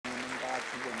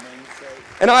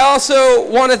And I also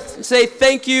want to say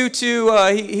thank you to,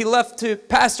 he left to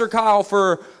Pastor Kyle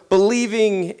for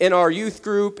believing in our youth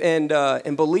group and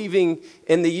believing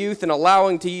in the youth and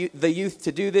allowing the youth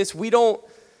to do this.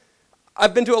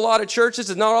 I've been to a lot of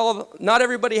churches and not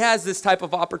everybody has this type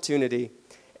of opportunity.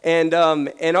 And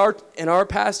our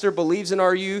pastor believes in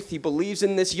our youth. He believes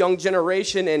in this young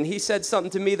generation, and he said something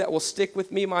to me that will stick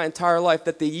with me my entire life,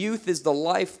 that the youth is the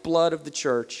lifeblood of the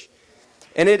church.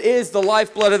 And it is the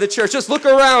lifeblood of the church. Just look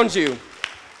around you.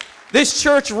 This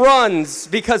church runs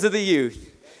because of the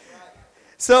youth.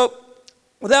 So,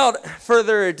 without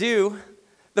further ado,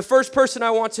 the first person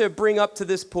I want to bring up to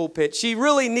this pulpit, she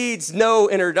really needs no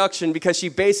introduction because she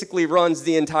basically runs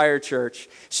the entire church.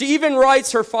 She even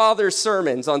writes her father's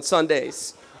sermons on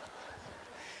Sundays.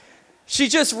 She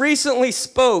just recently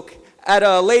spoke at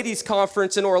a ladies'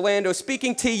 conference in Orlando,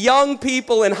 speaking to young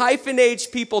people and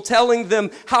hyphen-age people, telling them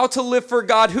how to live for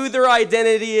God, who their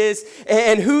identity is,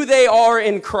 and who they are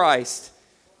in Christ.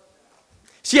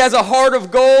 She has a heart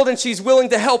of gold, and she's willing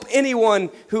to help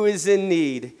anyone who is in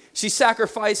need. She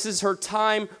sacrifices her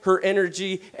time, her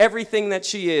energy, everything that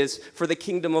she is for the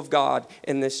kingdom of God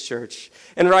in this church.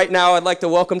 And right now, I'd like to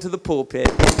welcome to the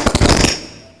pulpit,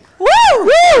 woo!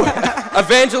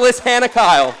 Evangelist Hannah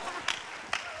Kyle.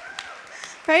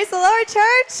 Praise the Lord,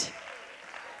 church.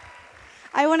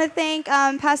 I want to thank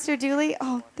Pastor Dooley.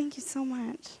 Oh, thank you so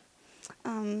much.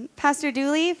 Pastor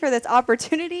Dooley for this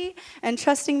opportunity and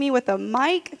trusting me with a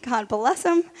mic. God bless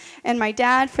him. And my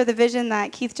dad for the vision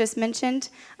that Keith just mentioned.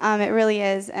 It really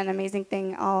is an amazing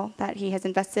thing, all that he has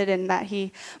invested in, that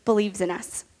he believes in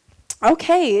us.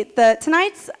 Okay,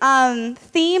 tonight's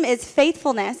theme is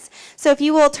faithfulness. So if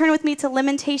you will turn with me to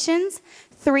Lamentations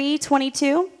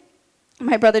 3:22.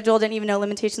 My brother Joel didn't even know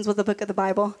Lamentations was a book of the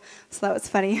Bible, so that was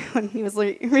funny when he was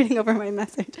reading over my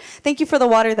message. Thank you for the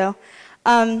water, though.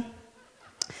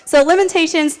 So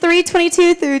Lamentations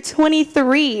 3:22 through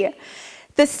 23.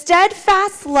 The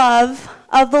steadfast love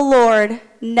of the Lord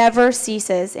never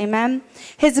ceases. Amen.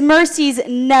 His mercies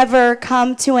never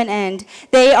come to an end.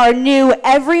 They are new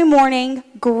every morning.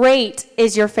 Great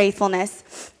is your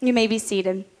faithfulness. You may be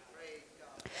seated.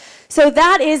 So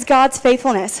that is God's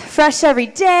faithfulness. Fresh every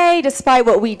day, despite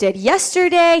what we did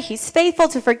yesterday. He's faithful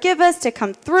to forgive us, to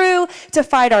come through, to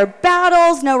fight our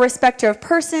battles. No respecter of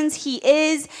persons. He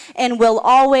is and will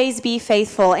always be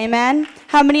faithful. Amen?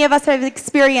 How many of us have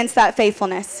experienced that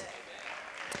faithfulness?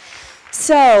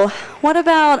 So, what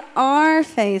about our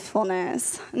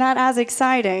faithfulness? Not as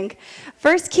exciting.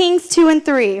 1 Kings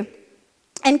 2:3.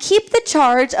 And keep the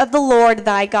charge of the Lord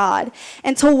thy God,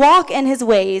 and to walk in his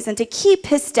ways, and to keep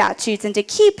his statutes, and to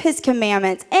keep his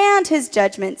commandments, and his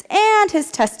judgments, and his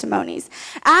testimonies,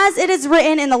 as it is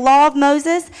written in the law of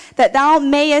Moses, that thou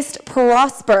mayest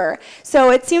prosper. So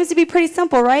it seems to be pretty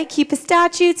simple, right? Keep his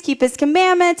statutes, keep his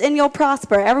commandments, and you'll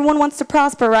prosper. Everyone wants to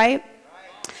prosper, right?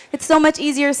 It's so much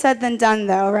easier said than done,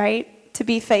 though, right? To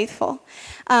be faithful.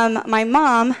 My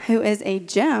mom, who is a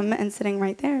gem and sitting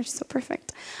right there, she's so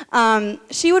perfect.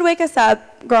 She would wake us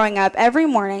up growing up every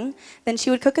morning. Then she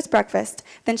would cook us breakfast.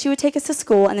 Then she would take us to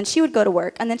school, and then she would go to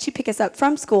work. And then she'd pick us up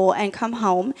from school and come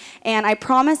home. And I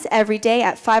promise every day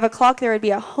at 5 o'clock there would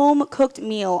be a home-cooked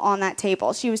meal on that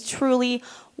table. She was truly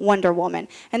Wonder Woman.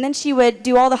 And then she would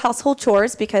do all the household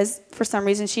chores because for some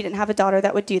reason she didn't have a daughter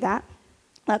that would do that.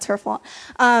 That's her fault.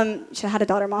 She had a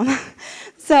daughter, Mom.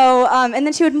 So, and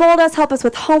then she would mold us, help us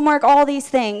with homework, all these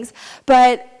things.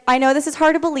 But I know this is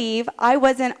hard to believe. I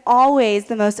wasn't always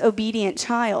the most obedient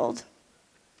child.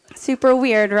 Super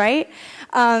weird, right?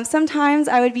 Sometimes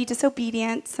I would be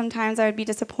disobedient. Sometimes I would be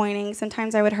disappointing.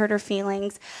 Sometimes I would hurt her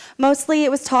feelings. Mostly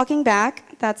it was talking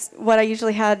back. That's what I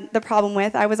usually had the problem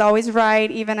with. I was always right.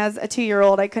 Even as a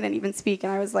 2-year-old, I couldn't even speak.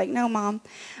 And I was like, no, Mom.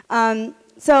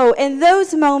 So in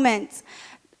those moments,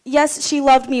 yes, she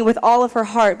loved me with all of her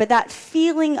heart, but that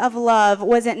feeling of love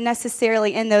wasn't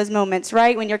necessarily in those moments,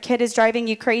 right? When your kid is driving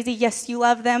you crazy, yes, you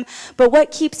love them, but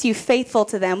what keeps you faithful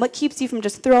to them? What keeps you from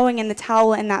just throwing in the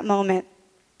towel in that moment?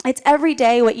 It's every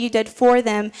day what you did for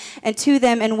them and to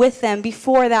them and with them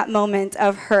before that moment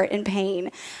of hurt and pain.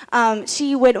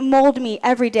 She would mold me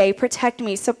every day, protect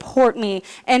me, support me,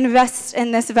 invest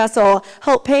in this vessel,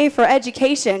 help pay for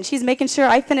education. She's making sure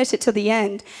I finish it to the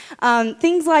end.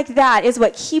 Things like that is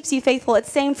what keeps you faithful.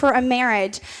 It's same for a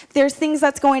marriage. There's things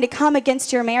that's going to come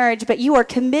against your marriage, but you are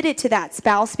committed to that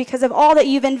spouse because of all that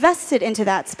you've invested into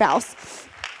that spouse.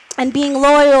 And being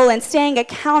loyal and staying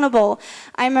accountable.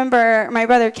 I remember my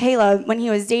brother Caleb, when he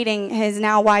was dating his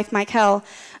now wife, Michael,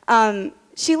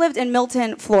 she lived in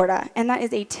Milton, Florida, and that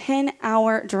is a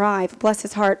 10-hour drive, bless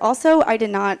his heart. Also, I did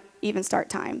not even start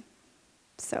time.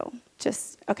 So,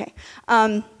 just, okay.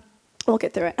 We'll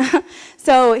get through it.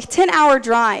 So 10-hour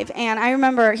drive, and I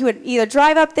remember he would either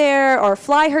drive up there or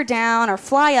fly her down or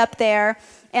fly up there.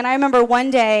 And I remember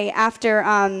one day after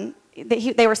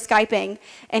they were Skyping,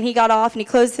 and he got off and he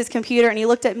closed his computer and he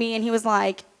looked at me and he was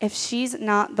like, if she's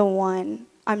not the one,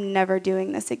 I'm never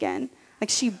doing this again. Like,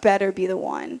 she better be the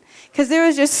one. Because there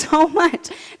was just so much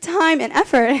time and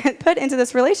effort put into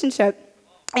this relationship.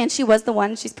 And she was the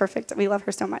one. She's perfect. We love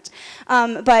her so much.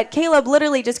 But Caleb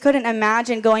literally just couldn't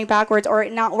imagine going backwards or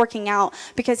it not working out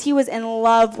because he was in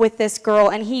love with this girl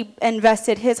and he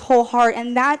invested his whole heart.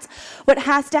 And that's what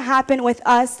has to happen with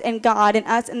us and God and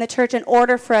us in the church in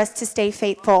order for us to stay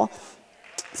faithful.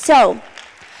 So,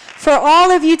 for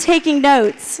all of you taking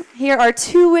notes, here are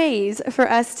 2 ways for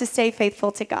us to stay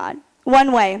faithful to God.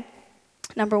 One way,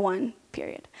 number 1,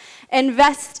 period.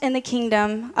 Invest in the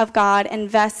kingdom of God.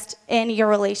 Invest in your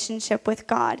relationship with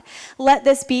God. Let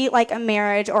this be like a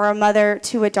marriage or a mother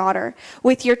to a daughter.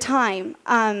 With your time,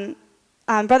 Brother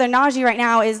Najee right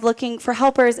now is looking for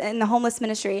helpers in the homeless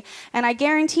ministry. And I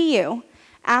guarantee you,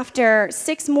 after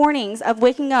 6 mornings of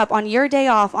waking up on your day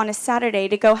off on a Saturday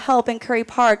to go help in Curry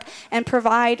Park and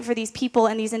provide for these people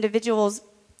and these individuals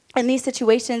in these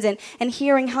situations and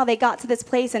hearing how they got to this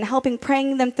place and helping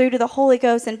praying them through to the Holy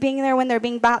Ghost and being there when they're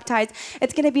being baptized,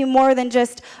 it's going to be more than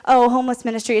just, oh, homeless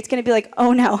ministry. It's going to be like,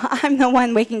 oh no, I'm the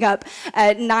one waking up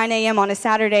at 9 a.m. on a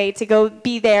Saturday to go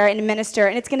be there and minister.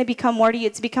 And it's going to become more to you.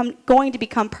 It's going to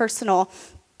become personal.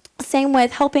 Same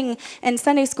with helping in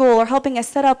Sunday school or helping us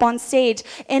set up on stage.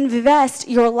 Invest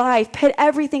your life. Put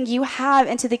everything you have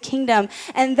into the kingdom.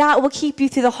 And that will keep you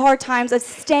through the hard times of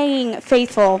staying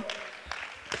faithful.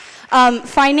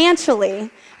 Financially,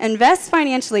 invest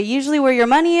financially. Usually where your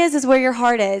money is where your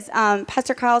heart is.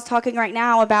 Pastor Kyle's talking right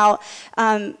now about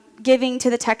giving to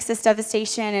the Texas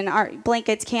devastation and our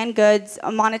blankets, canned goods,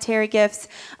 monetary gifts.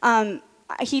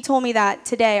 He told me that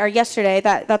today or yesterday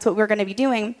that's what we're going to be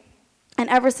doing. And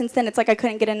ever since then, it's like I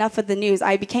couldn't get enough of the news.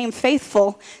 I became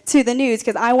faithful to the news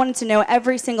because I wanted to know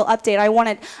every single update.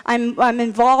 I'm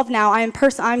involved now.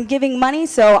 I'm giving money,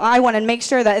 so I want to make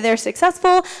sure that they're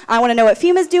successful. I want to know what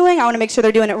FEMA's doing. I want to make sure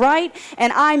they're doing it right.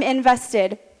 And I'm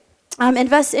invested.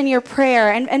 Invest in your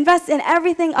prayer and invest in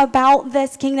everything about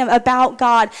this kingdom, about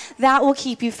God. That will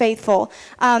keep you faithful.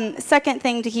 Second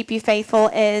thing to keep you faithful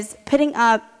is putting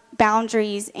up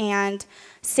boundaries and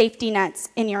safety nets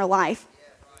in your life.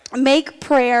 Make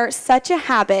prayer such a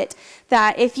habit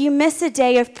that if you miss a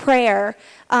day of prayer,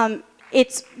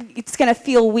 it's going to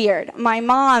feel weird. My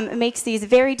mom makes these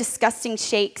very disgusting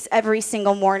shakes every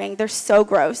single morning. They're so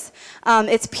gross.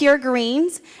 It's pure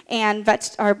greens, and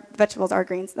our vegetables are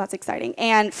greens. That's exciting.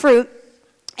 And fruit.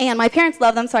 And my parents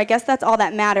love them, so I guess that's all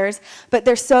that matters. But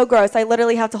they're so gross. I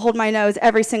literally have to hold my nose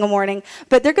every single morning.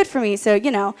 But they're good for me, so,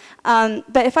 you know.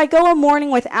 But if I go a morning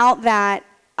without that,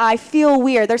 I feel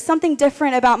weird. There's something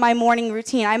different about my morning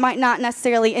routine. I might not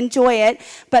necessarily enjoy it,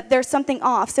 but there's something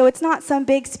off. So it's not some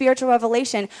big spiritual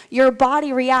revelation. Your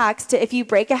body reacts to if you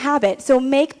break a habit. So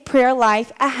make prayer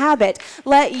life a habit.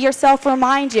 Let yourself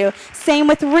remind you. Same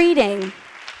with reading.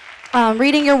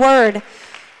 Reading your word.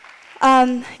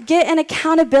 Get an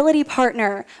accountability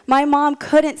partner. My mom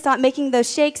couldn't stop making those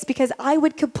shakes because I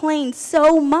would complain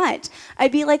so much.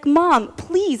 I'd be like, Mom,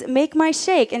 please make my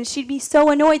shake. And she'd be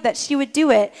so annoyed that she would do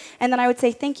it. And then I would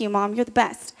say, thank you, Mom, you're the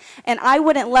best. And I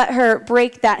wouldn't let her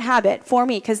break that habit for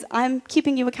me because I'm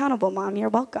keeping you accountable, Mom. You're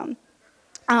welcome.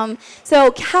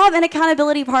 So have an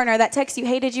accountability partner that texts you,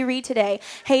 hey, did you read today?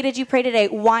 Hey, did you pray today?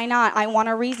 Why not? I want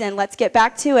a reason. Let's get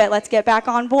back to it. Let's get back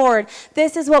on board.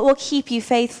 This is what will keep you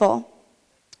faithful.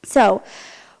 So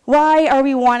why are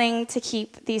we wanting to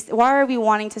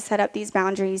set up these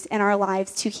boundaries in our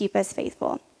lives to keep us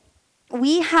faithful?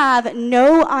 We have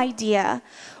no idea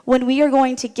when we are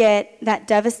going to get that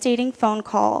devastating phone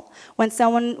call, when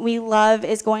someone we love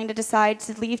is going to decide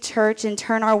to leave church and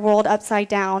turn our world upside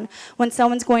down, when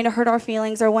someone's going to hurt our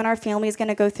feelings, or when our family is going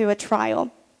to go through a trial.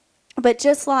 But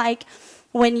just like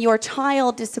when your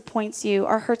child disappoints you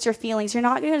or hurts your feelings, you're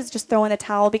not going to just throw in the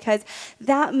towel because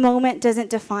that moment doesn't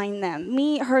define them.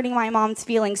 Me hurting my mom's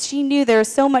feelings, she knew there was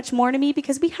so much more to me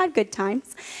because we had good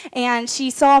times. And she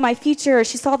saw my future,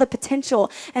 she saw the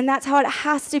potential, and that's how it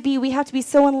has to be. We have to be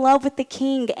so in love with the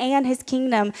King and his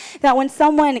kingdom that when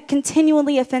someone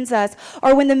continually offends us,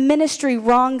 or when the ministry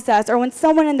wrongs us, or when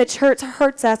someone in the church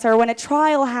hurts us, or when a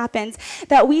trial happens,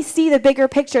 that we see the bigger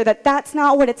picture, that that's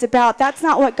not what it's about. That's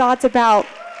not what God's about.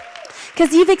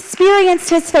 Because you've experienced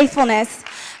his faithfulness.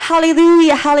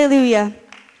 Hallelujah, hallelujah.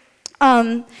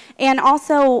 And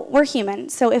also, we're human.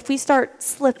 So if we start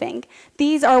slipping,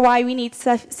 these are why we need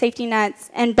safety nets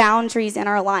and boundaries in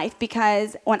our life.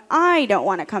 Because when I don't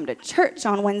want to come to church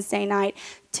on Wednesday night,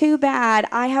 Too bad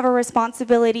I have a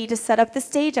responsibility to set up the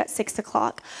stage at 6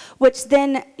 o'clock, which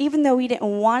then, even though we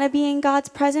didn't want to be in God's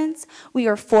presence, we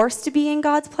were forced to be in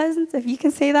God's presence, if you can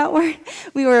say that word.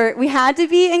 We had to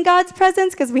be in God's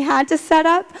presence because we had to set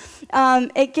up.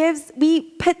 We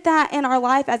put that in our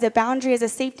life as a boundary, as a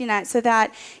safety net, so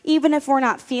that even if we're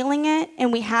not feeling it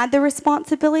and we had the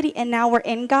responsibility and now we're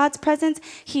in God's presence,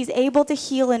 he's able to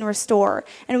heal and restore.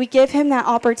 And we give him that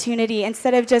opportunity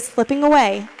instead of just slipping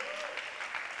away.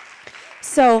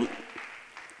 So,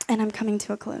 and I'm coming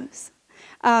to a close.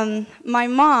 My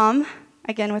mom,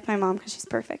 again with my mom because she's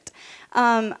perfect,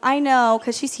 I know,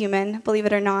 because she's human, believe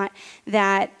it or not,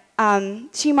 that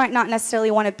she might not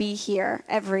necessarily want to be here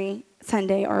every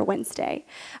Sunday or Wednesday.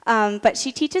 But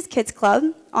she teaches kids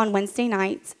club on Wednesday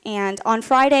nights, and on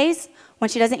Fridays, when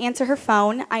she doesn't answer her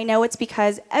phone, I know it's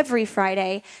because every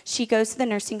Friday she goes to the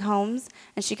nursing homes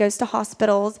and she goes to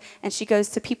hospitals and she goes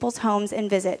to people's homes and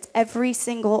visits every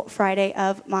single Friday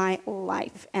of my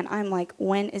life. And I'm like,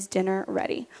 when is dinner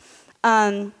ready?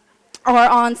 Or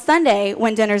on Sunday,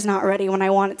 when dinner's not ready, when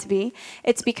I want it to be,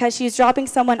 it's because she's dropping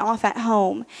someone off at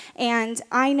home. And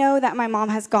I know that my mom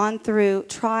has gone through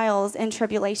trials and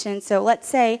tribulations. So let's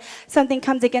say something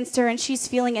comes against her and she's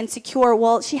feeling insecure.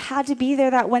 Well, she had to be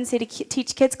there that Wednesday to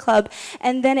teach kids club.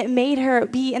 And then it made her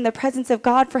be in the presence of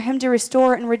God for him to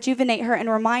restore and rejuvenate her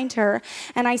and remind her.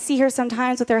 And I see her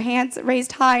sometimes with her hands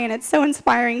raised high, and it's so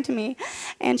inspiring to me.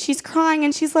 And she's crying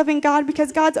and she's loving God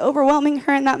because God's overwhelming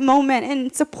her in that moment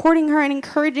and supporting her and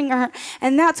encouraging her.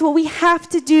 And that's what we have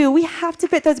to do. We have to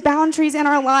put those boundaries in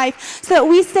our life so that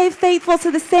we stay faithful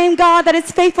to the same God that is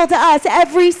faithful to us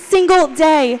every single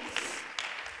day.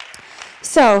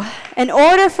 So, in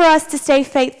order for us to stay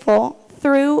faithful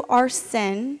through our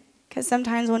sin, because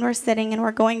sometimes when we're sitting and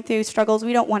we're going through struggles,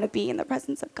 we don't want to be in the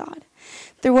presence of God.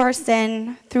 Through our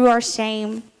sin, through our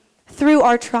shame, through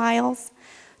our trials,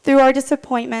 through our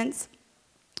disappointments,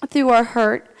 through our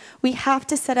hurt, we have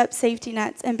to set up safety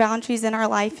nets and boundaries in our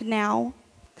life now.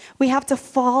 We have to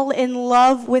fall in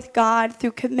love with God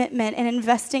through commitment and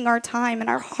investing our time and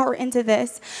our heart into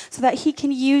this so that he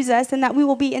can use us and that we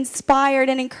will be inspired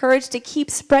and encouraged to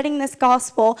keep spreading this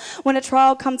gospel when a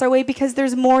trial comes our way, because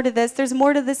there's more to this. There's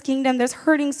more to this kingdom. There's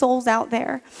hurting souls out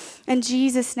there. In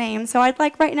Jesus' name. So I'd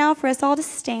like right now for us all to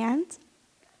stand.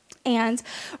 And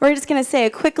we're just going to say a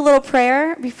quick little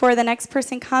prayer before the next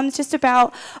person comes, just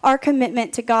about our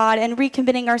commitment to God and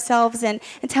recommitting ourselves and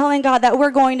telling God that we're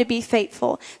going to be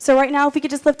faithful. So right now, if we could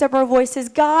just lift up our voices.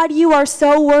 God, you are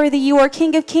so worthy. You are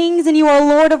King of Kings and you are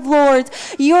Lord of Lords.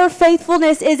 Your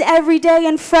faithfulness is every day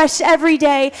and fresh every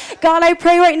day. God, I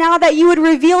pray right now that you would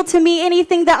reveal to me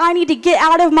anything that I need to get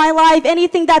out of my life,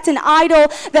 anything that's an idol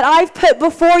that I've put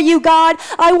before you, God.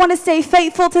 I want to stay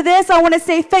faithful to this. I want to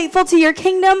stay faithful to your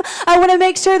kingdom. I want to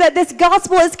make sure that this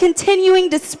gospel is continuing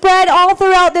to spread all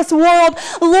throughout this world.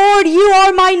 Lord, you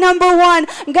are my number one.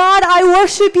 God, I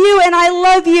worship you and I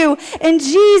love you. In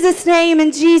Jesus' name,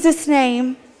 in Jesus'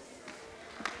 name.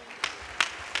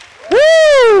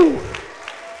 Woo!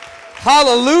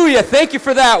 Hallelujah. Thank you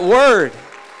for that word.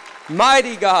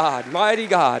 Mighty God, mighty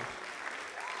God.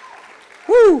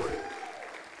 Woo!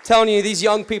 Telling you, these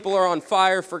young people are on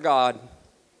fire for God.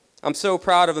 I'm so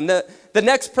proud of them. The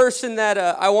next person that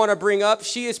I want to bring up,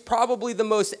 she is probably the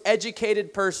most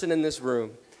educated person in this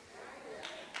room.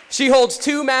 She holds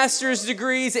 2 master's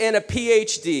degrees and a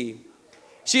PhD.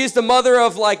 She is the mother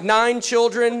of like 9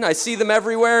 children. I see them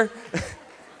everywhere.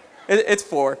 It's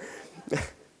 4.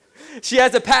 She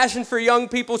has a passion for young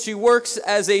people. She works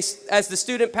as the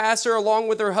student pastor along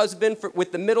with her husband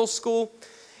with the middle school.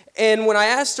 And when I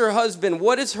asked her husband,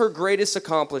 what is her greatest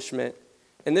accomplishment?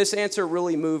 And this answer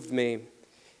really moved me.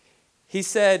 He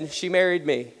said, she married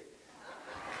me.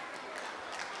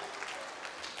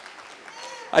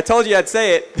 I told you I'd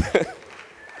say it.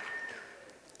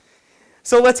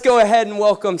 So let's go ahead and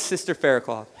welcome Sister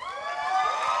Faircloth.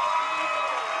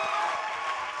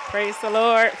 Praise the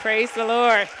Lord, praise the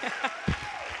Lord.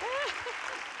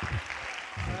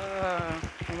 Oh,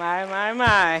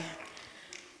 my.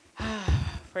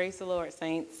 Praise the Lord,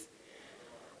 saints.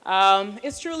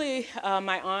 It's truly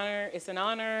my honor. It's an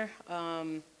honor,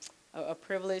 a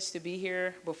privilege to be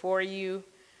here before you.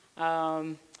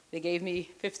 They gave me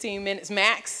 15 minutes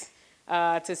max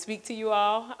to speak to you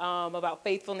all about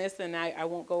faithfulness, and I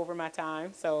won't go over my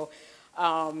time. So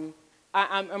I'm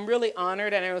really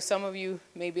honored, and I know some of you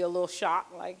may be a little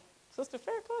shocked, like, Sister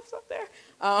Faircloth's up there.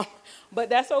 But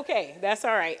that's okay. That's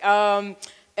all right.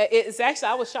 It's actually,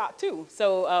 I was shocked too.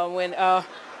 So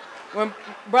when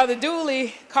Brother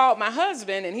Dooley called my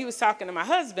husband, and he was talking to my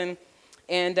husband,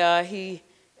 and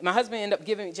my husband ended up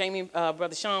giving me, Jamie,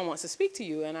 Brother Sean wants to speak to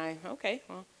you. And okay,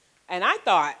 well, And I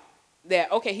thought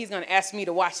that, okay, he's going to ask me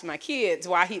to watch my kids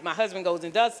while my husband goes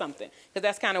and does something. Because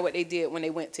that's kind of what they did when they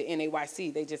went to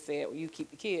NAYC. They just said, well, you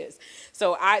keep the kids.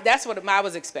 So that's what I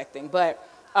was expecting. But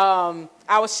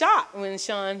I was shocked when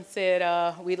Sean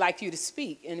said, we'd like you to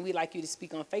speak, and we'd like you to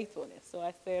speak on faithfulness. So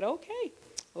I said, okay,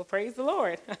 well, praise the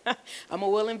Lord. I'm a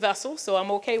willing vessel, so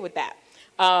I'm okay with that.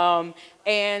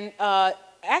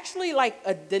 Actually,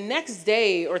 like the next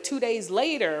day or 2 days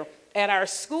later at our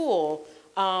school,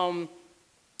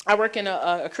 I work in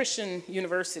a Christian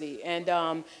university, and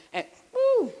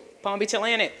Palm Beach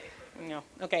Atlantic.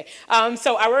 Okay.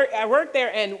 So I work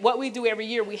there, and what we do every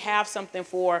year, we have something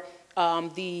for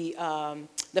the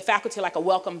faculty, like a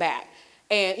welcome back.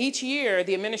 And each year,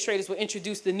 the administrators will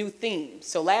introduce the new theme.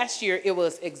 So last year, it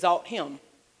was Exalt Him.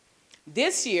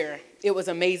 This year, it was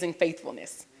Amazing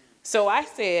Faithfulness. So I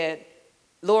said,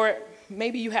 Lord,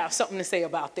 maybe you have something to say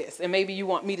about this, and maybe you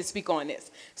want me to speak on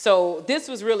this. So this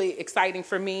was really exciting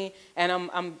for me, and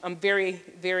I'm very,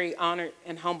 very honored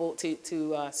and humbled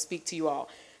to speak to you all.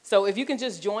 So if you can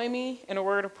just join me in a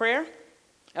word of prayer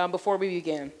before we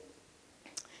begin.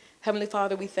 Heavenly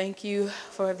Father, we thank you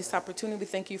for this opportunity. We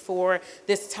thank you for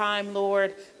this time,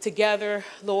 Lord, together,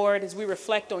 Lord, as we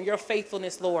reflect on your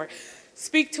faithfulness, Lord.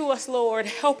 Speak to us, Lord.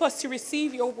 Help us to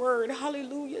receive your word.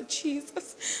 Hallelujah,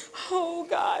 Jesus. Oh,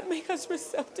 God, make us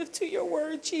receptive to your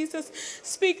word, Jesus.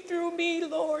 Speak through me,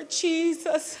 Lord,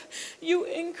 Jesus. You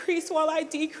increase while I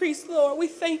decrease, Lord. We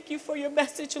thank you for your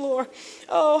message, Lord.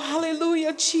 Oh,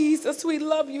 hallelujah, Jesus. We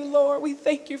love you, Lord. We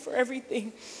thank you for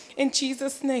everything. In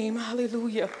Jesus' name,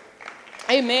 hallelujah.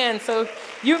 Amen. So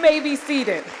you may be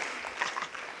seated.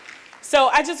 So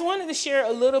I just wanted to share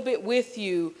a little bit with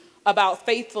you about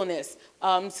faithfulness.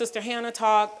 Sister Hannah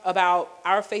talked about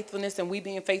our faithfulness and we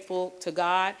being faithful to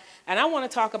God. And I want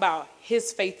to talk about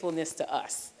his faithfulness to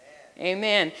us.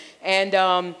 Amen.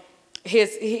 And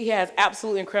he has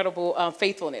absolutely incredible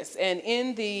faithfulness. And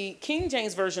in the King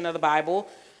James Version of the Bible,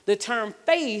 the term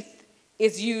faith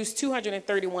is used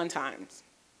 231 times.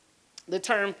 The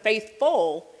term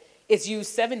faithful is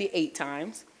used 78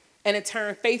 times. And the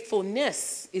term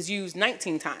faithfulness is used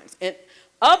 19 times. And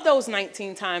of those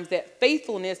 19 times that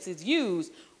faithfulness is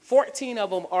used, 14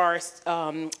 of them are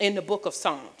in the book of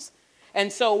Psalms.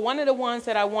 And so one of the ones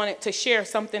that I wanted to share,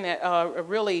 something that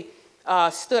really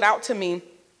stood out to me,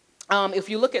 if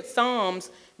you look at Psalms,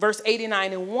 verse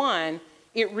 89 and 1,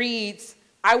 it reads,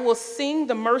 I will sing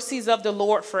the mercies of the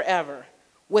Lord forever.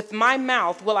 With my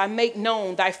mouth will I make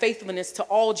known thy faithfulness to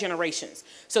all generations.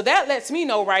 So that lets me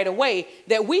know right away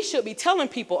that we should be telling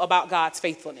people about God's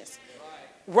faithfulness.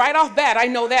 Right off bat, I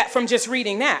know that from just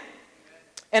reading that.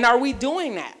 And are we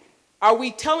doing that? Are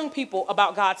we telling people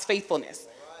about God's faithfulness?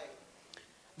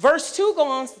 Verse 2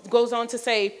 goes on to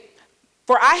say,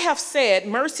 for I have said,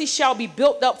 mercy shall be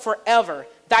built up forever.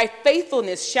 Thy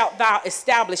faithfulness shalt thou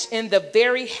establish in the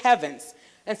very heavens.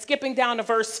 And skipping down to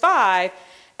verse 5,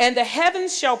 and the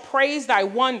heavens shall praise thy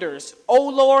wonders, O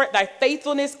Lord, thy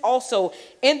faithfulness also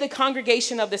in the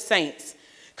congregation of the saints.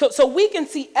 So we can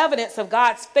see evidence of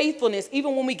God's faithfulness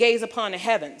even when we gaze upon the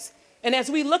heavens. And as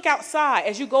we look outside,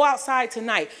 as you go outside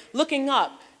tonight, looking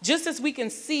up, just as we can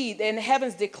see in the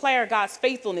heavens declare God's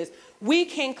faithfulness, we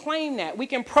can claim that. We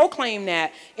can proclaim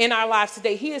that in our lives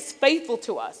today. He is faithful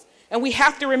to us. And we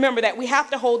have to remember that. We have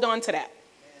to hold on to that.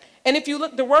 And if you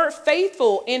look, the word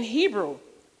faithful in Hebrew,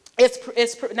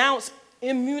 it's pronounced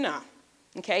emunah,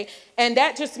 okay? And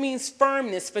that just means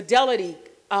firmness, fidelity,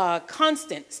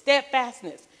 constant,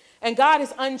 steadfastness. And God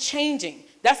is unchanging.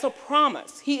 That's a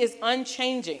promise. He is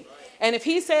unchanging. And if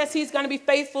he says he's going to be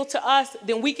faithful to us,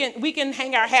 then we can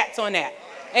hang our hats on that.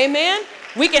 Amen?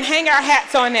 We can hang our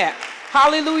hats on that.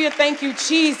 Hallelujah. Thank you,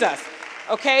 Jesus.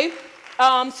 Okay?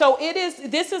 So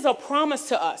this is a promise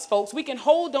to us, folks. We can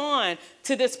hold on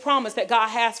to this promise that God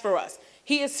has for us.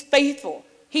 He is faithful.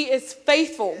 He is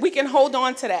faithful. We can hold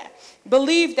on to that.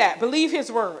 Believe that. Believe his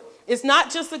word. It's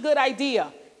not just a good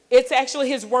idea. It's actually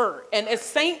his word. And as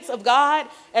saints of God,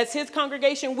 as his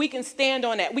congregation, we can stand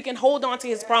on that. We can hold on to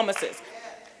his promises.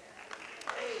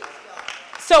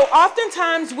 So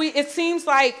oftentimes it seems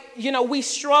like, we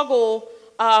struggle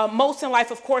most in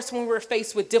life, of course, when we're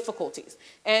faced with difficulties.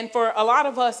 And for a lot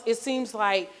of us, it seems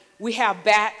like we have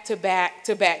back-to-back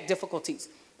difficulties.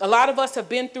 A lot of us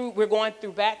we're going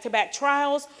through back-to-back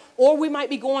trials, or we might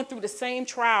be going through the same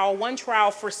trial, one trial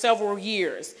for several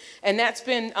years. And that's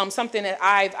been something that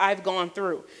I've gone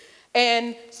through.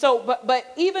 And so,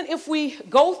 but even if we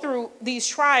go through these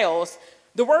trials,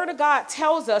 the word of God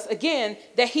tells us again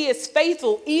that he is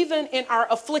faithful even in our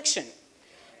affliction.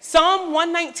 Psalm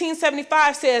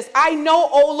 119:75 says, I know,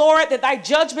 O Lord, that thy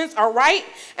judgments are right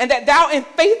and that thou in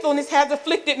faithfulness hast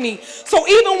afflicted me. So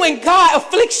even when God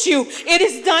afflicts you, it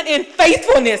is done in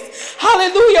faithfulness.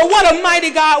 Hallelujah. What a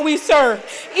mighty God we serve.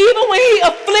 Even when he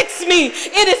afflicts me,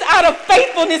 it is out of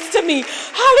faithfulness to me.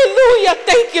 Hallelujah.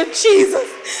 Thank you,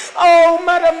 Jesus. Oh,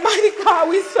 mighty God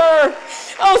we serve.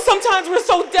 Oh, sometimes we're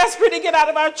so desperate to get out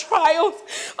of our trials.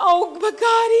 Oh, but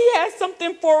God, he has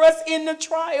something for us in the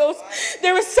trials.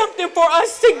 There is something for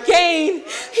us to gain.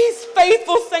 He's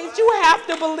faithful, saints. You have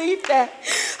to believe that.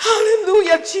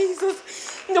 Hallelujah, Jesus.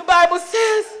 The Bible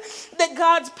says that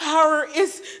God's power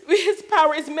is, his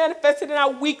power is manifested in our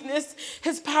weakness.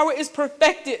 His power is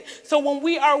perfected. So when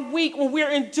we are weak, when we're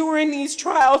enduring these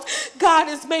trials, God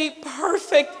is made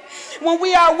perfect. When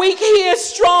we are weak, he is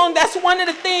strong. That's one of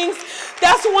the things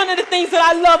that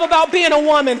I love about being a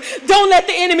woman. Don't let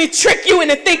the enemy trick you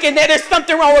into thinking that there's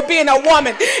something wrong with being a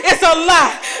woman. It's a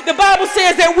lie. The Bible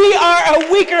says that we are a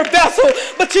weaker vessel,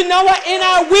 but you know what? In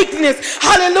our weakness,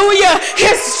 hallelujah,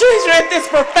 his strength is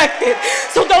perfected.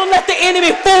 So don't let the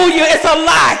enemy fool you. It's a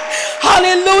lie.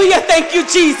 Hallelujah. Thank you,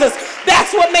 Jesus.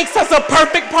 That's what makes us a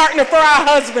perfect partner for our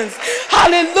husbands.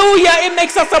 Hallelujah. It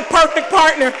makes us a perfect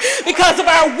partner because of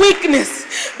our weakness.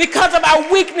 Because of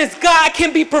our weakness, God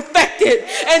can be perfected.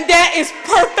 And that is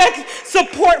perfect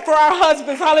support for our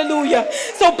husbands. Hallelujah.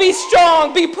 So be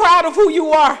strong. Be proud of who you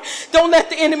are. Don't let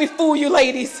the enemy fool you,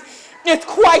 ladies. It's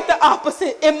quite the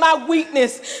opposite. In my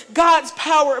weakness, God's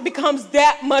power becomes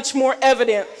that much more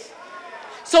evident.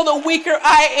 So the weaker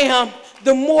I am,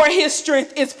 the more his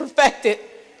strength is perfected.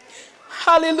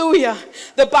 Hallelujah.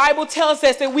 The Bible tells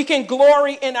us that we can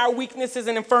glory in our weaknesses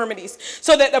and infirmities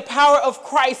so that the power of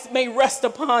Christ may rest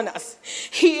upon us.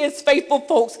 He is faithful,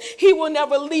 folks. He will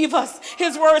never leave us.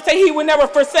 His words say he will never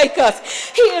forsake us.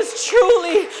 He is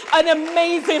truly an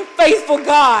amazing, faithful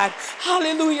God.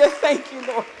 Hallelujah. Thank you,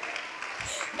 Lord.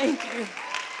 Thank you.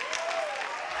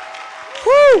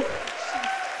 Woo!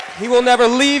 He will never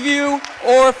leave you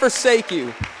or forsake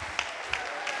you.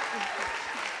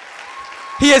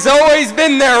 He has always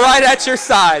been there right at your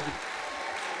side.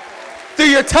 Through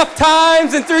your tough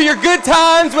times and through your good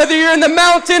times, whether you're in the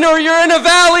mountain or you're in a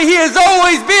valley, he has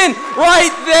always been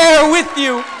right there with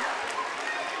you.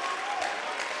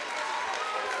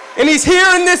 And he's here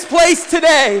in this place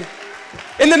today,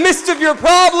 in the midst of your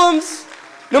problems,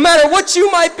 no matter what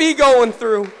you might be going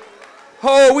through.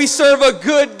 Oh, we serve a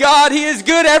good God. He is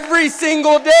good every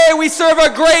single day. We serve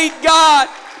a great God.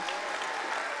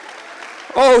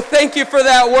 Oh, thank you for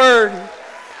that word.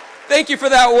 Thank you for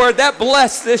that word. That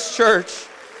blessed this church.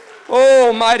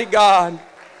 Oh, mighty God.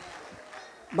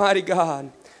 Mighty God.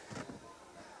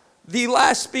 The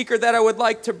last speaker that I would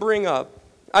like to bring up,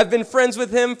 I've been friends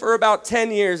with him for about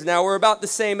 10 years now. We're about the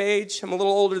same age. I'm a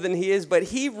little older than he is, but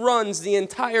he runs the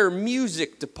entire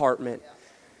music department.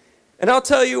 And I'll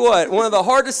tell you what, one of the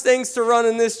hardest things to run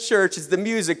in this church is the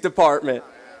music department.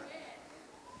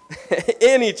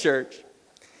 Any church.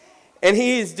 And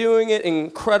he is doing it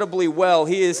incredibly well.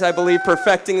 He is, I believe,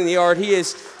 perfecting the art. He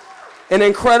is an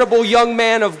incredible young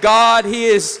man of God. He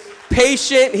is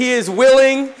patient. He is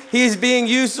willing. He is being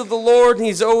used of the Lord.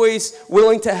 He's always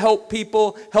willing to help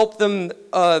people, help them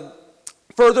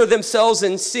further themselves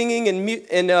in singing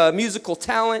and musical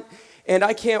talent. And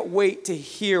I can't wait to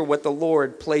hear what the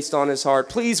Lord placed on his heart.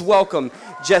 Please welcome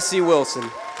Jesse Wilson.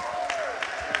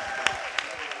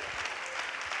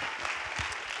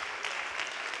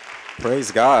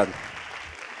 Praise God.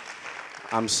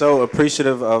 I'm so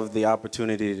appreciative of the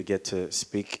opportunity to get to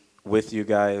speak with you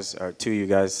guys, or to you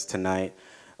guys tonight.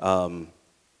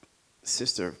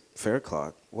 Sister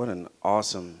Faircloth, what an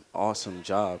awesome, awesome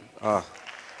job.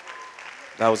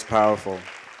 That was powerful.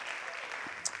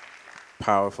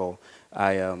 Powerful.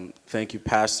 I thank you,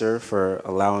 Pastor, for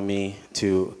allowing me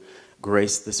to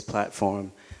grace this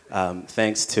platform.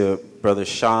 Thanks to Brother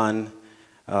Sean.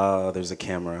 There's a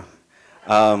camera.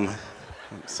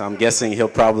 So I'm guessing he'll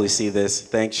probably see this.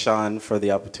 Thanks, Sean, for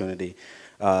the opportunity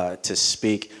to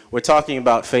speak. We're talking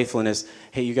about faithfulness.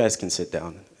 Hey, you guys can sit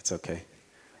down. It's okay.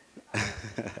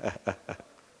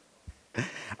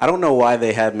 I don't know why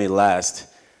they had me last.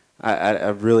 I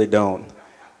really don't.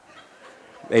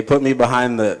 They put me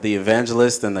behind the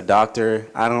evangelist and the doctor.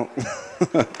 I don't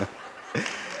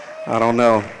I don't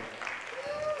know.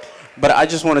 But I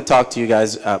just want to talk to you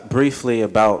guys briefly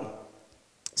about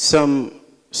some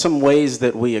ways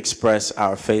that we express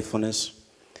our faithfulness.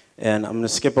 And I'm going to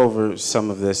skip over some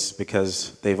of this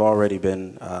because they've already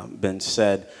been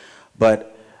said.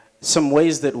 But some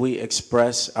ways that we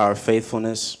express our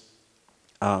faithfulness,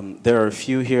 there are a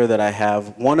few here that I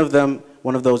have. One of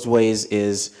those ways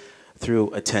is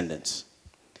through attendance.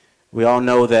 We all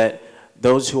know that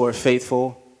those who are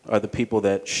faithful are the people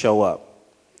that show up,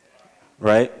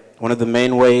 right? One of the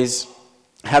main ways,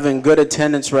 having good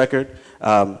attendance record,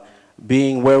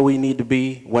 being where we need to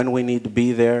be, when we need to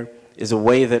be there, is a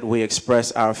way that we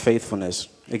express our faithfulness.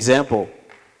 Example,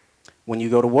 when you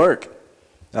go to work,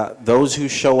 those who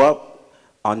show up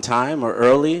on time or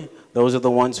early, those are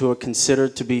the ones who are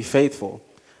considered to be faithful.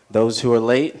 Those who are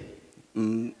late,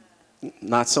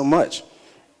 not so much.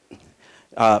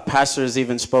 Pastor has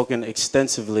even spoken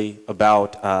extensively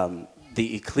about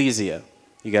the ecclesia.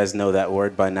 You guys know that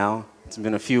word by now. It's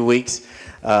been a few weeks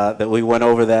that we went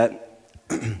over that.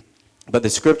 But the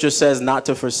scripture says not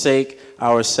to forsake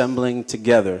our assembling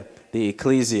together, the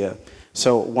ecclesia.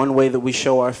 So one way that we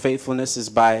show our faithfulness is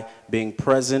by being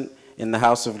present in the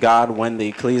house of God when the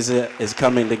ecclesia is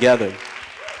coming together.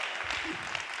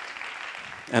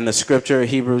 And the scripture,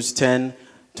 Hebrews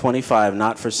 10:25,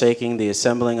 not forsaking the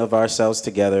assembling of ourselves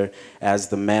together as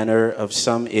the manner of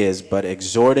some is, but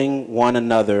exhorting one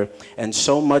another, and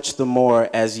so much the more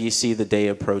as ye see the day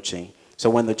approaching. So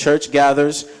when the church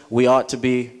gathers, we ought to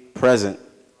be present.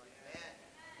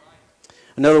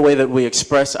 Another way that we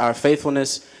express our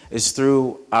faithfulness is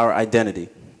through our identity,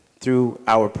 through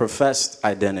our professed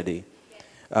identity.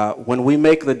 When we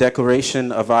make the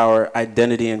declaration of our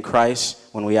identity in Christ,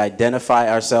 when we identify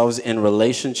ourselves in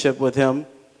relationship with Him,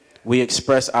 we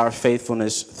express our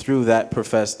faithfulness through that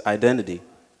professed identity.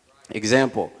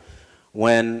 Example,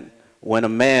 when a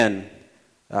man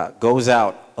goes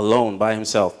out alone by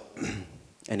himself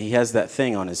and he has that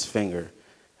thing on his finger,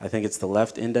 I think it's the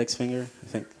left index finger,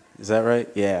 is that right?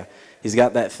 Yeah, he's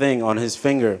got that thing on his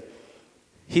finger.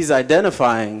 He's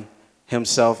identifying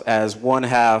himself as one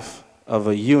half of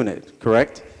a unit,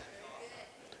 correct?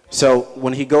 So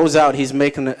when he goes out, he's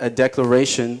making a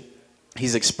declaration.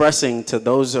 He's expressing to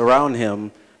those around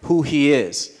him who he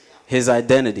is, his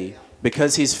identity.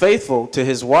 Because he's faithful to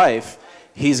his wife,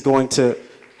 he's going to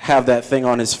have that thing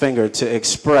on his finger to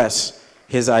express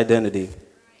his identity.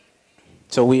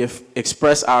 So we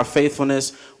express our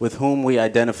faithfulness with whom we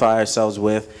identify ourselves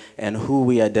with and who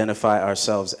we identify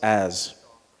ourselves as.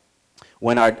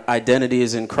 When our identity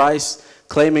is in Christ,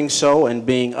 claiming so and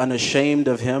being unashamed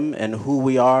of Him and who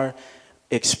we are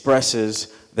expresses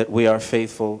that we are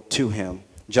faithful to Him.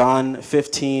 John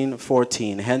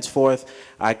 15:14, henceforth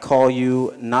I call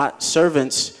you not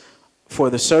servants, for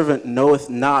the servant knoweth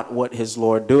not what his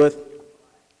Lord doeth,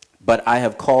 but I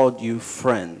have called you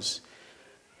friends.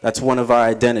 That's one of our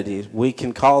identities. We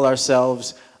can call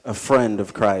ourselves a friend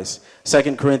of Christ.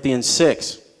 2 Corinthians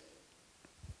 6.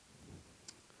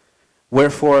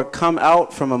 Wherefore come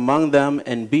out from among them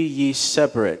and be ye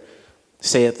separate,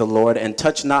 saith the Lord, and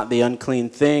touch not the unclean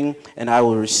thing, and I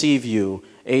will receive you.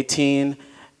 18,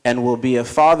 and will be a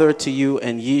father to you,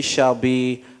 and ye shall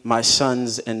be my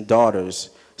sons and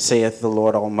daughters, saith the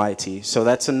Lord Almighty. So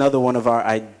that's another one of our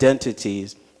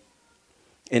identities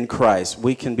in Christ.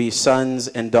 We can be sons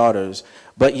and daughters.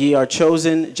 But ye are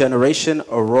chosen generation,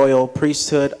 a royal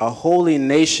priesthood, a holy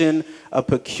nation, a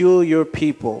peculiar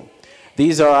people.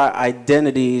 These are our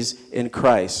identities in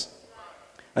Christ.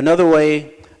 Another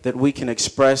way that we can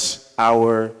express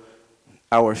our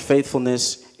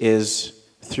faithfulness is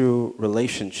through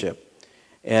relationship.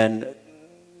 And,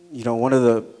 you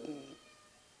know,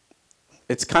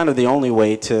 it's kind of the only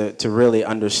way to really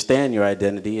understand your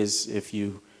identity is if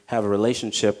you have a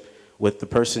relationship with the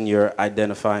person you're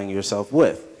identifying yourself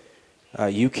with.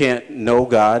 You can't know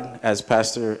God, as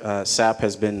Pastor Sapp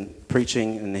has been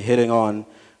preaching and hitting on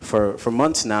for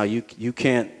months now. You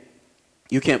can't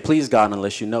please God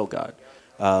unless you know God.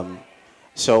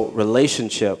 So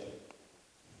relationship,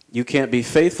 you can't be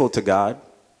faithful to God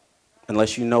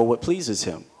unless you know what pleases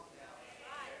Him.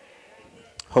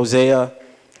 Hosea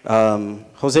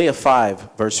 5,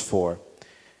 verse 4.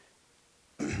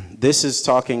 This is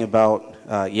talking about,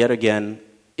 yet again,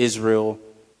 Israel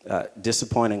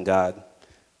disappointing God,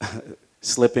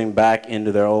 slipping back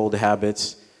into their old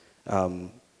habits,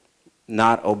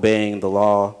 not obeying the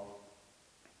law.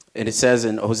 And it says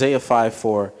in Hosea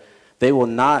 5:4, they will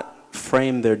not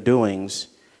frame their doings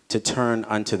to turn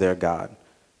unto their God,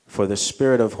 for the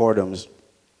spirit of whoredoms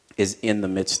is in the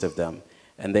midst of them,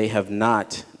 and they have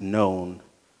not known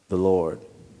the Lord.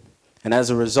 And as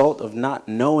a result of not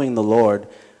knowing the Lord,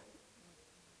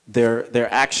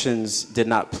 their actions did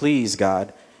not please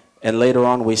God. And later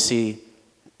on we see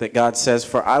that God says,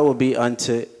 for I will be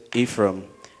unto Ephraim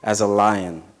as a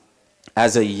lion,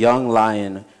 as a young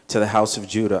lion to the house of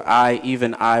Judah.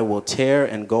 Even I will tear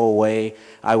and go away.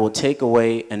 I will take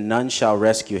away, and none shall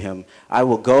rescue him. I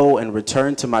will go and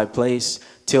return to my place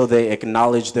till they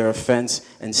acknowledge their offense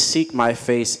and seek my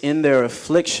face in their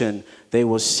affliction they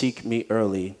will seek me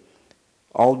early,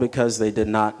 all because they did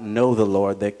not know the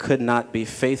Lord. They could not be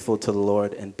faithful to the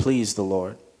Lord and please the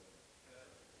Lord.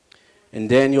 In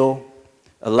Daniel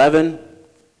 11,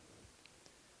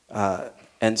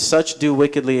 and such do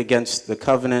wickedly against the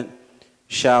covenant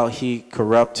shall he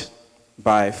corrupt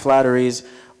by flatteries,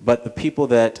 but the people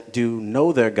that do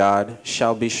know their God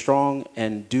shall be strong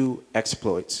and do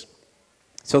exploits.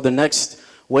 So the next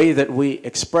way that we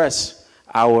express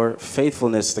our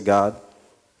faithfulness to God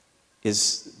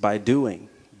is by doing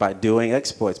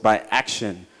exploits, by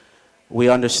action. We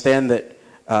understand that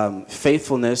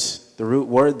faithfulness, the root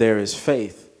word there is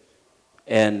faith.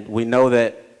 And we know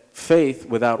that faith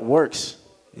without works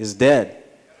is dead.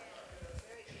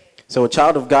 So a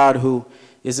child of God who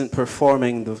isn't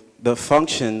performing the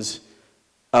functions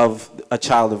of a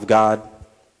child of God,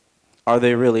 are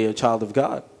they really a child of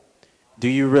God? Do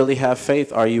you really have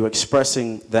faith? Are you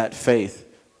expressing that faith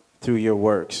through your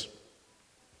works?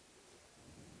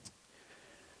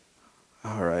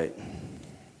 All right.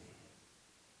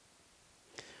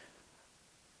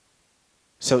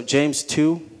 So James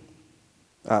 2,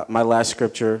 my last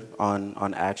scripture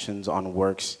on actions, on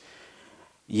works.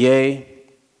 Yea,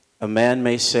 a man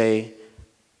may say,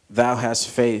 thou hast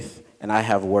faith, and I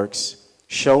have works.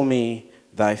 Show me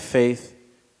thy faith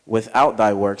without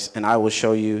thy works, and I will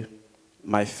show you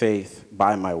my faith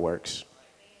by my works.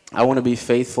 I want to be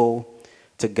faithful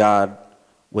to God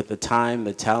with the time,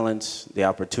 the talents, the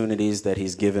opportunities that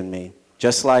he's given me.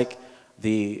 Just like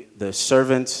the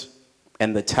servants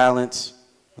and the talents,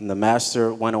 when the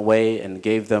master went away and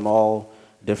gave them all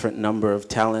a different number of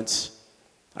talents,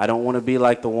 I don't want to be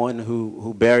like the one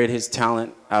who buried his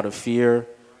talent out of fear,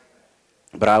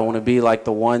 but I want to be like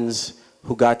the ones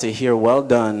who got to hear, well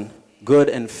done, good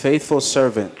and faithful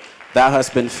servant. Thou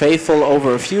hast been faithful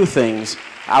over a few things.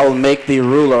 I will make thee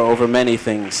ruler over many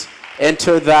things.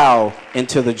 Enter thou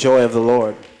into the joy of the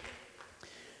Lord.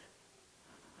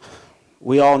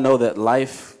 We all know that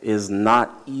life is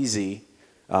not easy.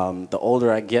 The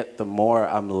older I get, the more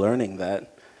I'm learning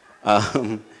that.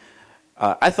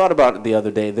 I thought about it the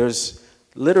other day. There's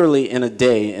literally in a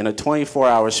day, in a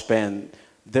 24-hour span,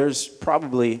 there's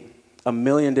probably a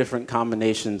million different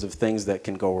combinations of things that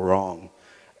can go wrong,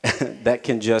 that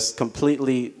can just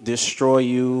completely destroy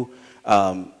you,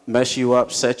 mess you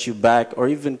up, set you back, or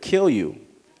even kill you.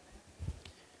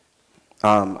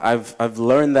 I've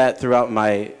learned that throughout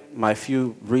my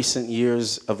few recent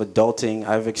years of adulting.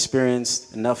 I've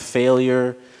experienced enough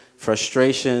failure,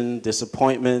 frustration,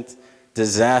 disappointment,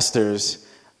 disasters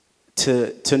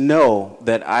to know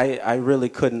that I really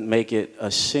couldn't make it a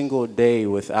single day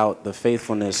without the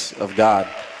faithfulness of God.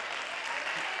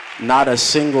 Not a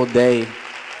single day.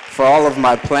 For all of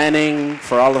my planning,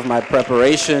 for all of my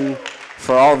preparation,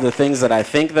 for all of the things that I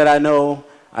think that I know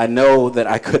that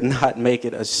I could not make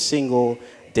it a single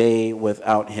day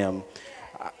without him.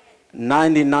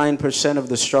 99% of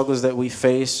the struggles that we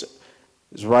face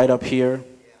is right up here.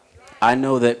 I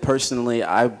know that personally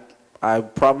I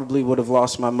probably would have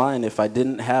lost my mind if I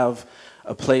didn't have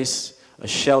a place, a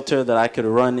shelter that I could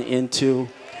run into,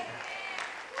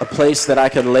 a place that I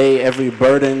could lay every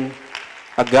burden,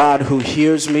 a God who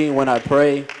hears me when I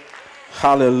pray.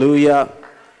 Hallelujah.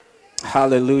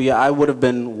 Hallelujah. I would have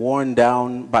been worn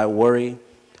down by worry.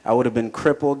 I would have been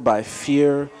crippled by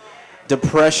fear.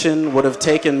 Depression would have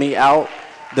taken me out.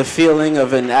 The feeling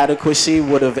of inadequacy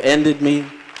would have ended me.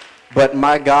 But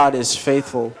my God is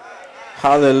faithful.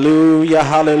 Hallelujah,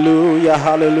 hallelujah,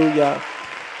 hallelujah.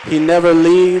 He never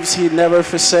leaves. He never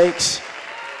forsakes.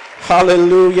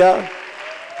 Hallelujah.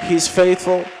 He's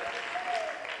faithful.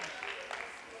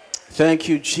 Thank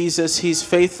you, Jesus. He's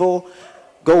faithful.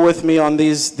 Go with me on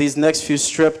these next few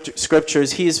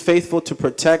scriptures. He is faithful to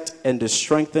protect and to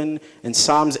strengthen. In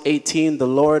Psalms 18, the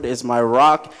Lord is my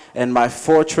rock and my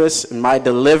fortress and my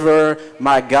deliverer,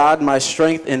 my God, my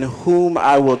strength, in whom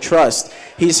I will trust.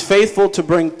 He's faithful to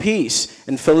bring peace.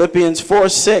 In Philippians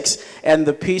 4:6, and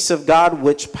the peace of God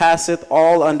which passeth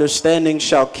all understanding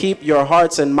shall keep your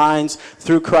hearts and minds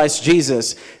through Christ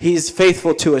Jesus. He's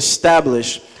faithful to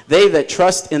establish. They that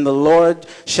trust in the Lord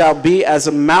shall be as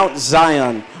a Mount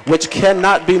Zion, which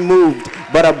cannot be moved,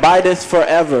 but abideth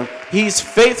forever. He's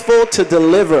faithful to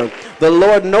deliver. The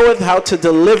Lord knoweth how to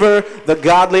deliver the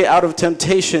godly out of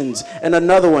temptations. And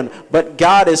another one, but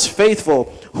God is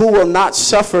faithful, who will not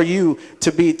suffer you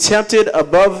to be tempted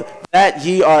above that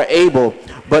ye are able,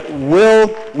 but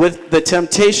will with the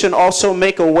temptation also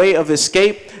make a way of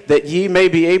escape, that ye may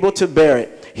be able to bear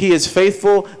it. He is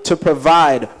faithful to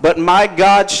provide. But my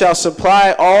God shall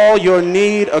supply all your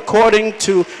need according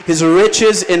to his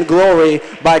riches in glory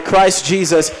by Christ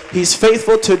Jesus. He's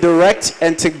faithful to direct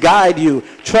and to guide you.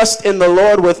 Trust in the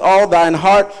Lord with all thine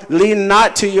heart. Lean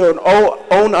not to your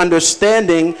own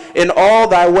understanding. In all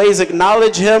thy ways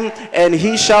acknowledge him, and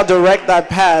he shall direct thy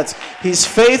paths. He's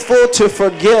faithful to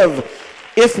forgive.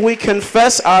 If we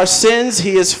confess our sins,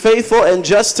 he is faithful and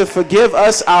just to forgive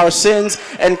us our sins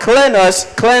and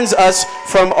cleanse us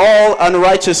from all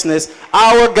unrighteousness.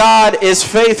 Our God is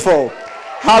faithful.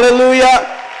 Hallelujah.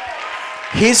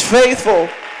 He's faithful.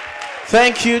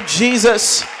 Thank you,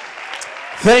 Jesus.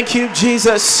 Thank you,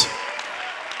 Jesus.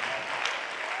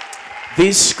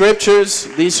 These scriptures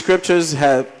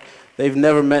they've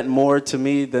never meant more to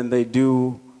me than they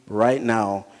do right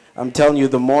now. I'm telling you,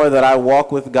 the more that I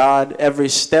walk with God, every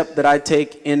step that I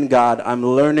take in God, I'm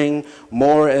learning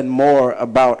more and more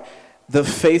about the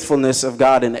faithfulness of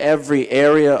God in every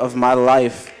area of my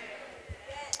life.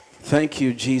 Thank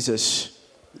you, Jesus.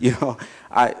 You know,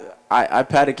 I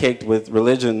patty caked with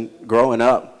religion growing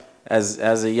up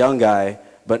as a young guy,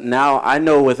 but now I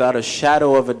know without a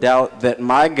shadow of a doubt that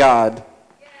my God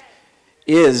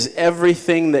is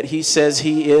everything that he says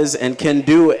he is and can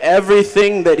do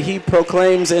everything that he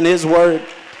proclaims in his word.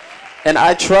 And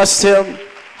I trust him.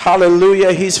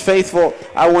 Hallelujah. He's faithful.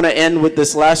 I want to end with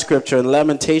this last scripture in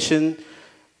Lamentations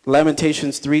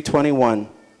 3:21.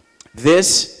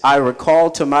 This I recall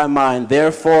to my mind,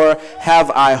 therefore have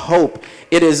I hope.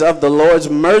 It is of the Lord's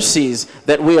mercies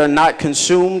that we are not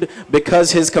consumed,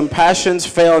 because his compassions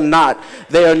fail not.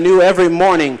 They are new every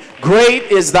morning.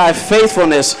 Great is thy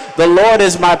faithfulness. The Lord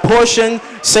is my portion,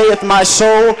 saith my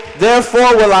soul.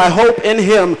 Therefore will I hope in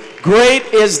him. Great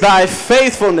is thy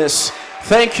faithfulness.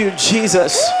 Thank you,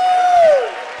 Jesus.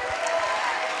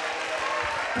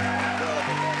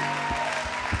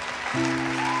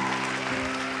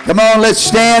 Come on, let's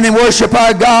stand and worship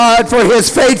our God for his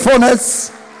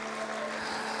faithfulness.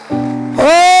 Oh,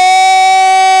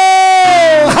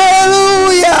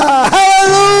 hallelujah,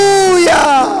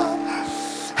 hallelujah,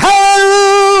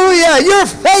 hallelujah. You're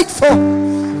faithful.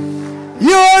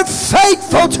 You're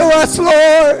faithful to us,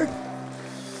 Lord.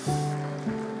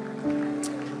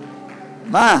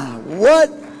 My, what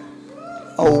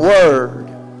a word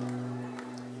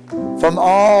from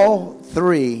all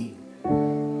three.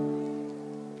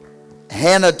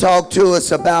 Hannah talked to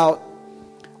us about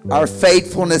our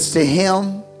faithfulness to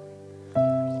him,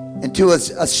 and to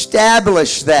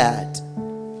establish that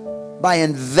by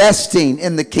investing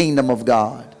in the kingdom of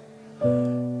God,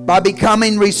 by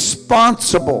becoming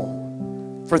responsible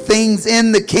for things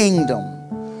in the kingdom,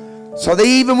 so that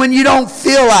even when you don't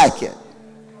feel like it,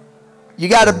 you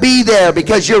got to be there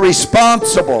because you're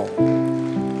responsible,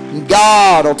 and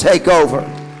God will take over.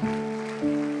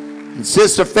 And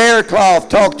Sister Faircloth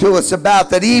talked to us about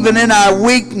that even in our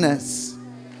weakness,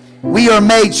 we are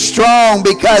made strong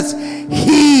because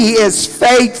he is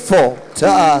faithful to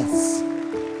us.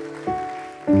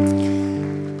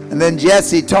 And then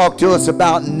Jesse talked to us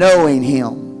about knowing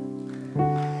him.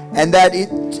 And that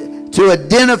to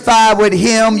identify with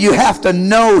him, you have to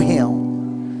know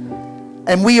him.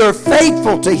 And we are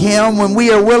faithful to him when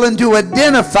we are willing to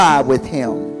identify with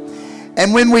him.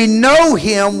 And when we know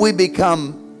him, we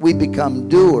become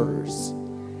doers.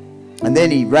 And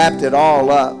then he wrapped it all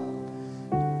up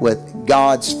with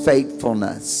God's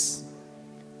faithfulness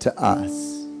to us.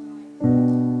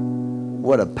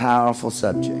 What a powerful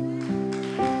subject.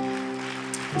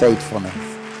 Faithfulness.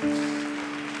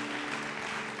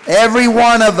 Every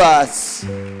one of us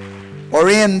are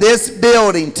in this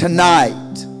building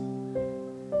tonight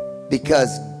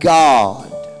because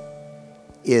God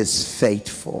is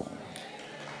faithful.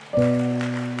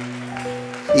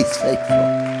 He's faithful.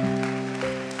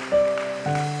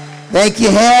 Thank you,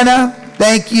 Hannah.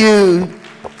 Thank you,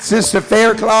 Sister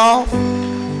Faircloth.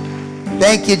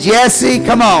 Thank you, Jesse.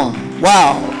 Come on.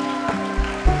 Wow.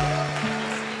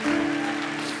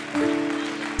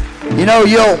 You know,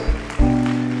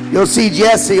 you'll see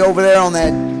Jesse over there on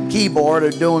that keyboard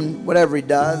or doing whatever he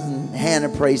does, and Hannah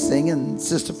prays singing, and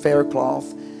Sister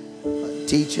Faircloth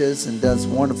teaches and does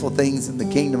wonderful things in the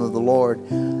kingdom of the Lord.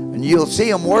 And you'll see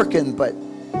them working, but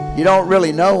you don't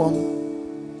really know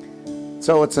them.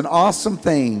 So it's an awesome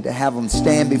thing to have them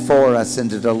stand before us and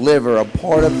to deliver a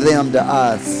part of them to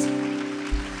us.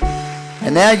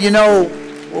 And now you know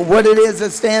what it is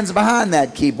that stands behind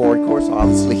that keyboard. Of course,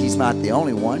 obviously, he's not the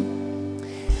only one.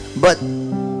 But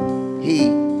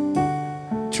he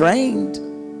trained.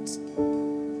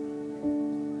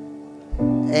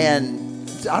 And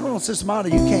I don't know, Sister Mata,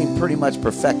 you came pretty much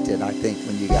perfected, I think,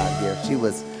 when you got here. She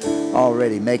was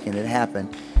already making it happen.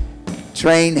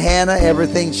 trained Hannah,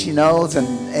 everything she knows,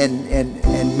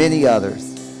 and many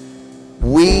others.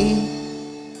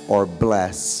 We are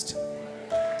blessed.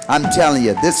 I'm telling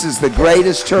you, this is the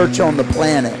greatest church on the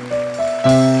planet,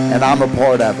 and I'm a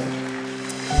part of it.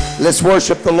 Let's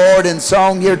worship the Lord in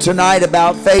song here tonight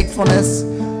about faithfulness.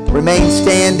 Remain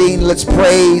standing. Let's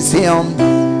praise Him.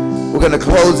 We're going to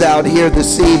close out here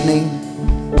this evening.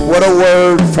 What a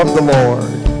word from the Lord.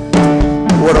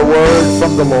 What a word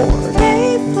from the Lord.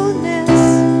 Faithfulness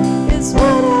is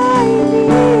what I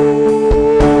need.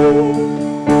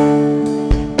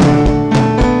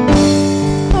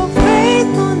 Oh,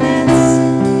 faithfulness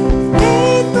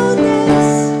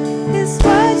is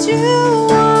what you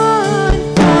want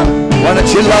from me. Why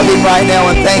don't you love Him right now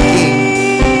and thank Him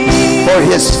for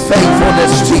His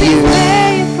faithfulness to you.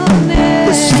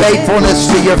 His faithfulness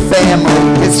to your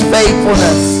family. His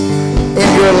faithfulness in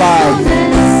your life.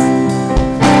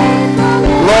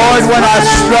 Lord, when I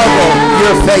struggle,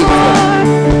 you're faithful.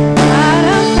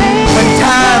 When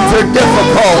times are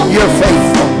difficult, you're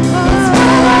faithful.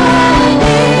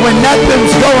 When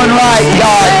nothing's going right,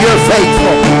 God, you're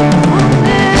faithful.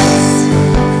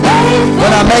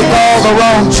 When I make all the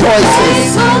wrong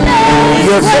choices,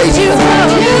 you're faithful.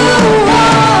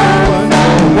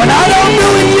 When I don't do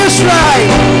it just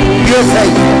right, you're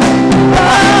faithful.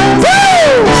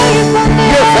 Woo!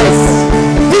 You're faithful.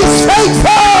 He's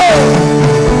faithful.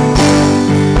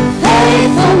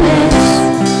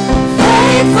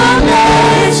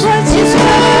 Faithfulness, what you do.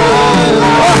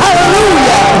 Oh,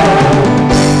 hallelujah.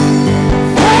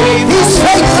 He's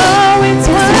faithful. It's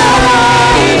what I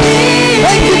need.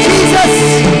 Thank you, Jesus.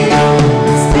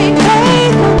 Sing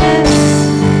faithfulness.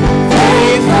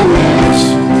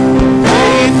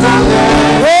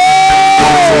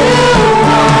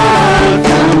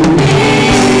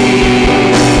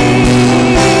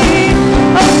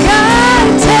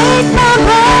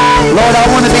 Lord, I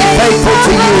want to be faithful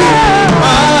to you.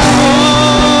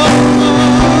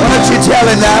 Why don't you tell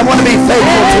Him that? I want to be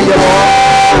faithful to you,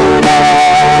 Lord.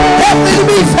 Help me to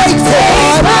be faithful,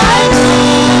 Lord.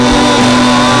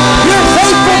 You're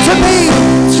faithful to me.